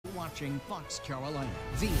watching Fox Carolina,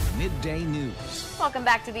 the Midday News. Welcome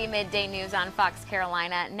back to the Midday News on Fox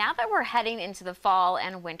Carolina. Now that we're heading into the fall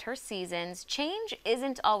and winter seasons, change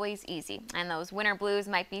isn't always easy, and those winter blues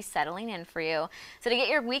might be settling in for you. So to get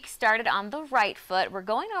your week started on the right foot, we're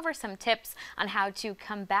going over some tips on how to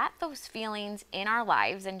combat those feelings in our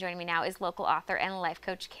lives. And joining me now is local author and life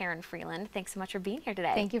coach Karen Freeland. Thanks so much for being here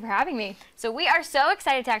today. Thank you for having me. So we are so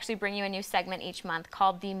excited to actually bring you a new segment each month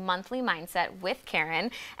called the Monthly Mindset with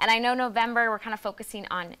Karen. And I know November we're kind of focusing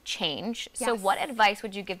on change. Yes. So what advice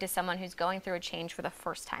would you give to someone who's going through a change for the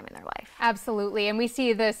first time in their life? Absolutely. And we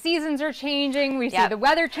see the seasons are changing. We see the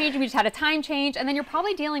weather changing. We just had a time change. And then you're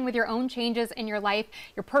probably dealing with your own changes in your life,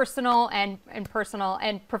 your personal and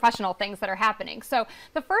professional things that are happening. So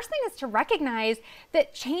the first thing is to recognize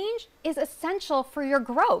that change is essential for your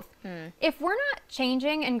growth. If we're not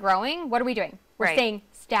changing and growing, what are we doing? We're staying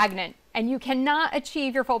stagnant. And you cannot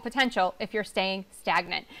achieve your full potential if you're staying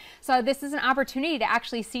stagnant. So this is an opportunity to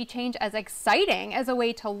actually see change as exciting, as a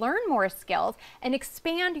way to learn more skills and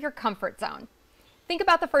expand your comfort zone. Think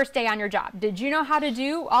about the first day on your job. Did you know how to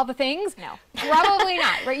do all the things? No. Probably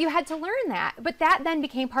not, right? You had to learn that, but that then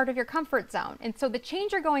became part of your comfort zone. And so the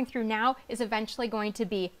change you're going through now is eventually going to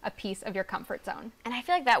be a piece of your comfort zone. And I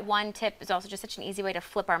feel like that one tip is also just such an easy way to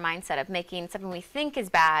flip our mindset of making something we think is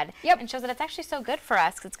bad and shows that it's actually so good for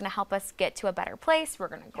us, because it's going to help us get to a better place. We're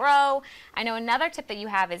going to grow. I know another tip that you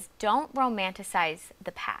have is don't romanticize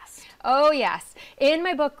the past. Oh yes. In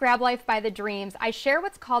my book, Grab Life by the Dreams, I share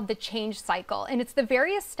what's called the change cycle. And it's the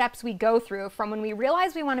various steps we go through from when we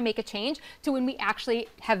realize we want to make a change to when we actually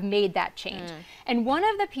have made that change. And one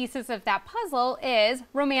of the pieces of that puzzle is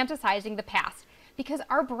romanticizing the past, because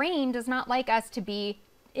our brain does not like us to be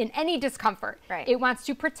in any discomfort. It wants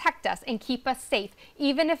to protect us and keep us safe,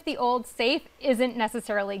 even if the old safe isn't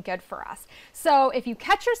necessarily good for us. So if you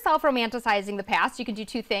catch yourself romanticizing the past, you can do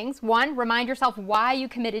two things. One, remind yourself why you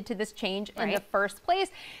committed to this change in the first place.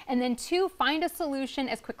 And then two, find a solution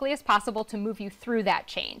as quickly as possible to move you through that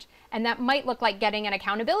change. And that might look like getting an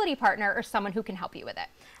accountability partner or someone who can help you with it.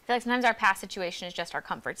 I feel like sometimes our past situation is just our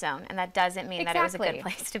comfort zone, and that doesn't mean that it was a good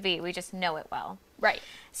place to be. We just know it well.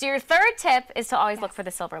 So your third tip is to always look for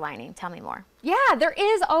the silver lining. Tell me more. Yeah, there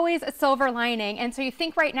is always a silver lining. And so you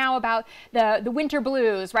think right now about the winter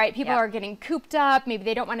blues, right? People are getting cooped up. Maybe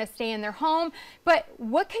they don't want to stay in their home. But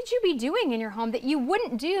what could you be doing in your home that you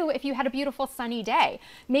wouldn't do if you had a beautiful sunny day?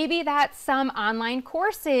 Maybe that's some online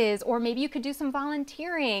courses, or maybe you could do some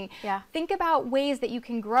volunteering. Think about ways that you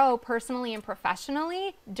can grow personally and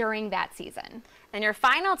professionally during that season. And your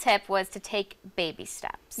final tip was to take baby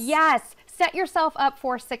steps. Yes. Set yourself up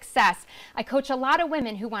for success. I coach a lot of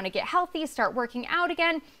women who want to get healthy, start working out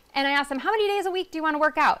again, and I ask them, how many days a week do you want to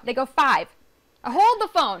work out? They go 5. I hold the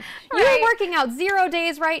phone. You're working out 0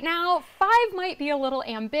 days right now. 5 might be a little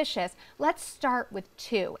ambitious. Let's start with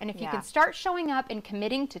 2. And if you can start showing up and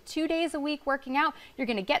committing to 2 days a week working out, you're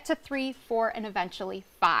going to get to 3, 4, and eventually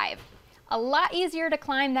 5. A lot easier to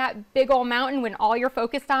climb that big old mountain when all you're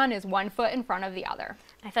focused on is one foot in front of the other.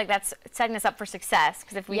 I feel like that's setting us up for success,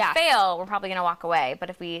 because if we fail, we're probably going to walk away. But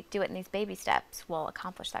if we do it in these baby steps, we'll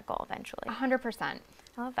accomplish that goal eventually. 100%.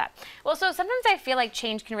 I love that. Well, so sometimes I feel like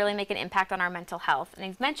change can really make an impact on our mental health. And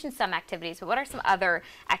you've mentioned some activities, but what are some other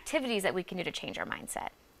activities that we can do to change our mindset?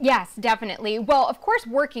 Yes, definitely. Well, of course,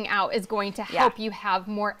 working out is going to help you have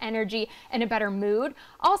more energy and a better mood.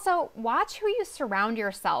 Also, watch who you surround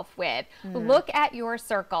yourself with. Look at your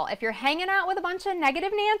circle. If you're hanging out with a bunch of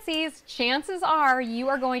negative Nancys, chances are you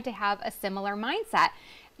are going to have a similar mindset.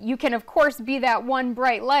 You can, of course, be that one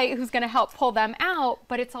bright light who's going to help pull them out,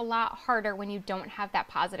 but it's a lot harder when you don't have that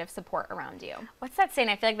positive support around you. What's that saying?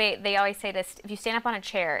 I feel like they always say this, if you stand up on a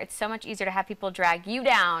chair, it's so much easier to have people drag you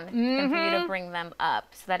down than for you to bring them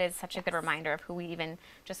up. So that is such a good reminder of who we even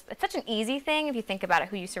just, it's such an easy thing if you think about it,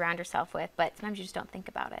 who you surround yourself with, but sometimes you just don't think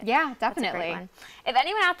about it. Yeah, definitely. That's a great one. If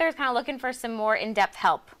anyone out there is kind of looking for some more in-depth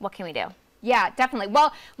help, what can we do? Yeah, definitely.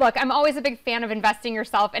 Well, look, I'm always a big fan of investing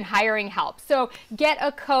yourself and hiring help. So get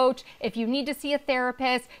a coach. If you need to see a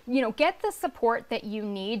therapist, get the support that you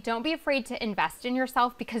need. Don't be afraid to invest in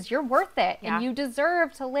yourself, because you're worth it and you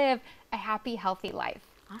deserve to live a happy, healthy life.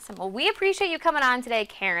 Awesome. Well, we appreciate you coming on today,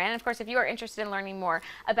 Karen. Of course, if you are interested in learning more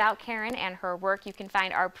about Karen and her work, you can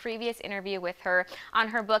find our previous interview with her on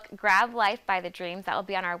her book, Grab Life by the Dreams. That will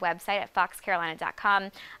be on our website at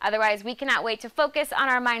foxcarolina.com. Otherwise, we cannot wait to focus on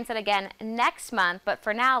our mindset again next month. But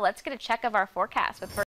for now, let's get a check of our forecast with